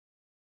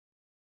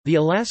The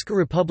Alaska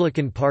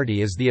Republican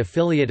Party is the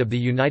affiliate of the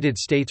United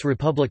States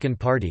Republican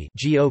Party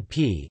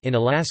 (GOP) in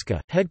Alaska,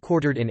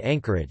 headquartered in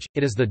Anchorage.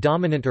 It is the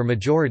dominant or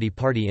majority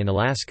party in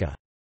Alaska.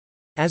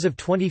 As of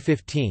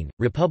 2015,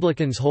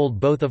 Republicans hold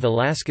both of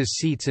Alaska's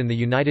seats in the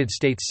United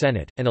States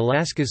Senate, and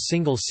Alaska's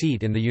single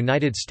seat in the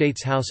United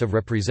States House of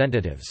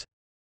Representatives.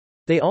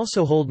 They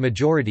also hold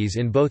majorities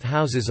in both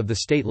houses of the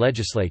state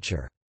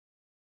legislature.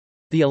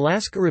 The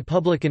Alaska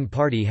Republican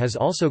Party has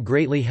also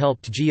greatly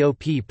helped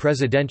GOP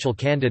presidential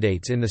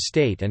candidates in the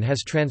state and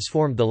has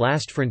transformed the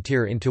last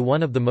frontier into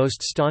one of the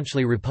most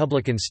staunchly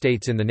Republican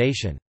states in the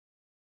nation.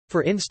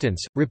 For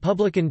instance,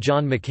 Republican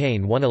John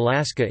McCain won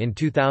Alaska in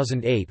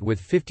 2008 with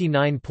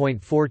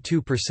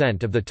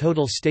 59.42% of the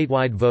total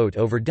statewide vote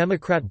over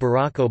Democrat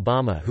Barack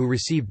Obama, who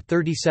received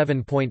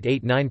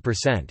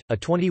 37.89%, a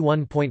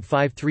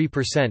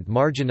 21.53%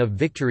 margin of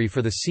victory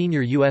for the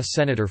senior U.S.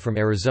 Senator from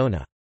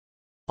Arizona.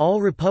 All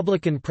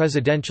Republican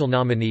presidential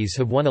nominees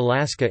have won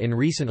Alaska in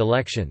recent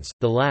elections.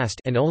 The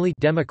last and only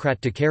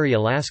Democrat to carry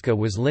Alaska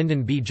was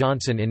Lyndon B.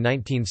 Johnson in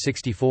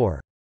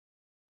 1964.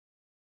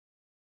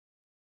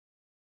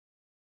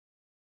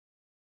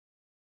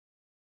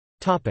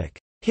 Topic: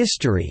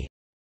 History.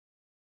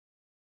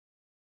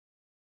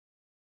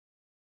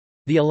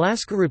 The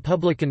Alaska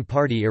Republican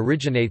Party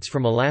originates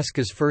from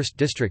Alaska's 1st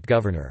District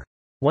Governor.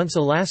 Once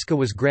Alaska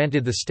was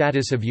granted the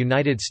status of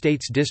United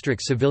States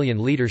district, civilian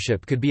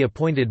leadership could be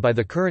appointed by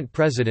the current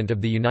President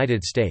of the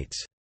United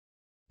States.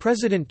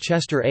 President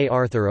Chester A.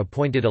 Arthur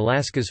appointed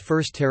Alaska's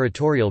first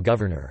territorial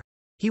governor.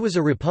 He was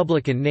a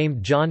Republican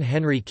named John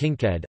Henry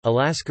Kincaid.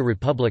 Alaska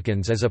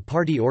Republicans as a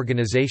party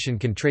organization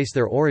can trace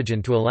their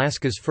origin to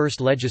Alaska's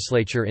first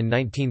legislature in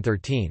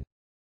 1913.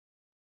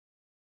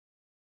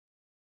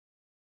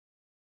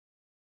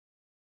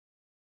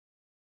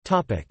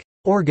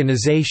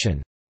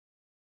 Organization.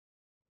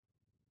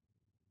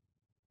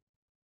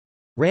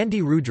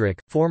 Randy Rudrick,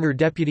 former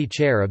deputy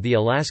chair of the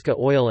Alaska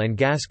Oil and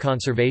Gas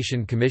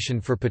Conservation Commission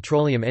for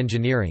Petroleum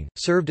Engineering,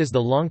 served as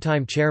the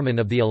longtime chairman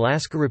of the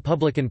Alaska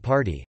Republican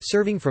Party,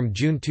 serving from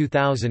June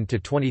 2000 to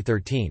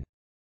 2013.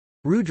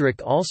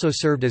 Rudrick also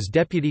served as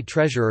deputy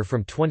treasurer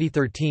from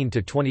 2013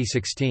 to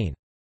 2016.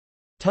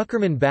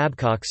 Tuckerman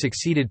Babcock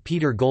succeeded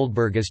Peter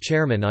Goldberg as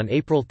chairman on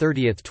April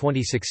 30,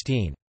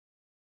 2016.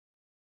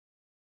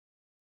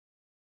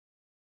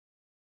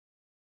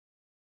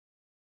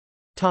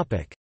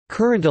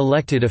 Current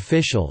elected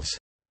officials.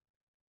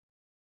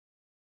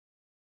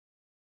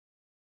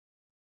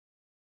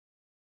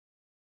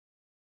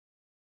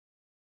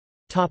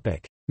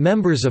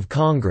 Members of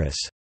Congress.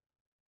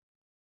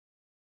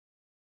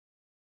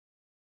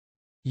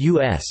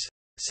 U.S.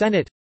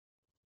 Senate: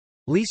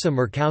 Lisa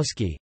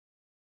Murkowski,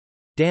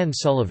 Dan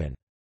Sullivan.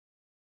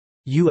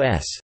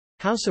 U.S.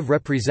 House of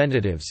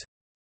Representatives: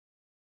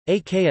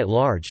 A.K. at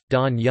Large,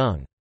 Don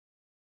Young.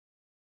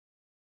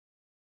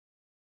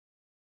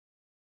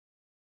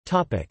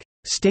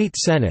 State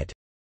Senate.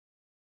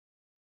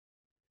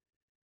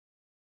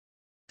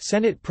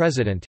 Senate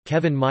President,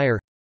 Kevin Meyer.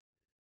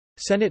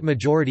 Senate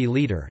Majority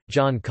Leader,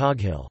 John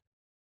Coghill.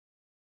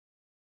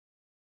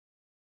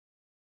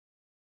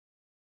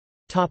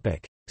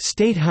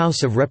 State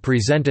House of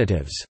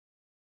Representatives.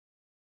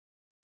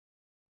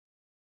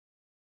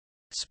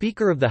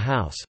 Speaker of the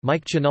House,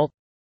 Mike Chenault.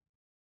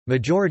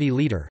 Majority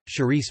Leader,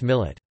 Sharice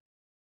Millett.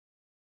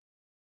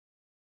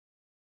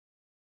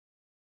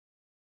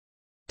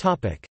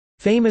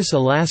 Famous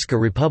Alaska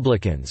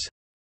Republicans.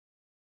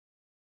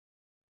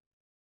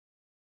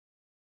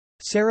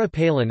 Sarah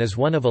Palin is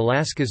one of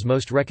Alaska's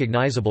most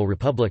recognizable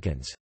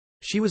Republicans.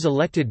 She was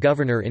elected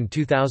governor in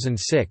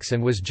 2006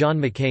 and was John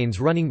McCain's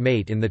running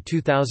mate in the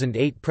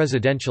 2008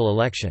 presidential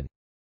election.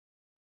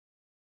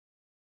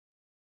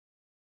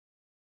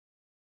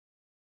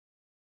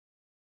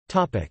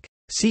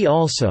 See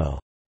also: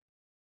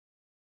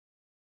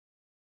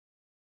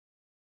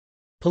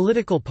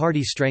 Political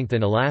party strength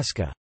in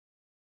Alaska.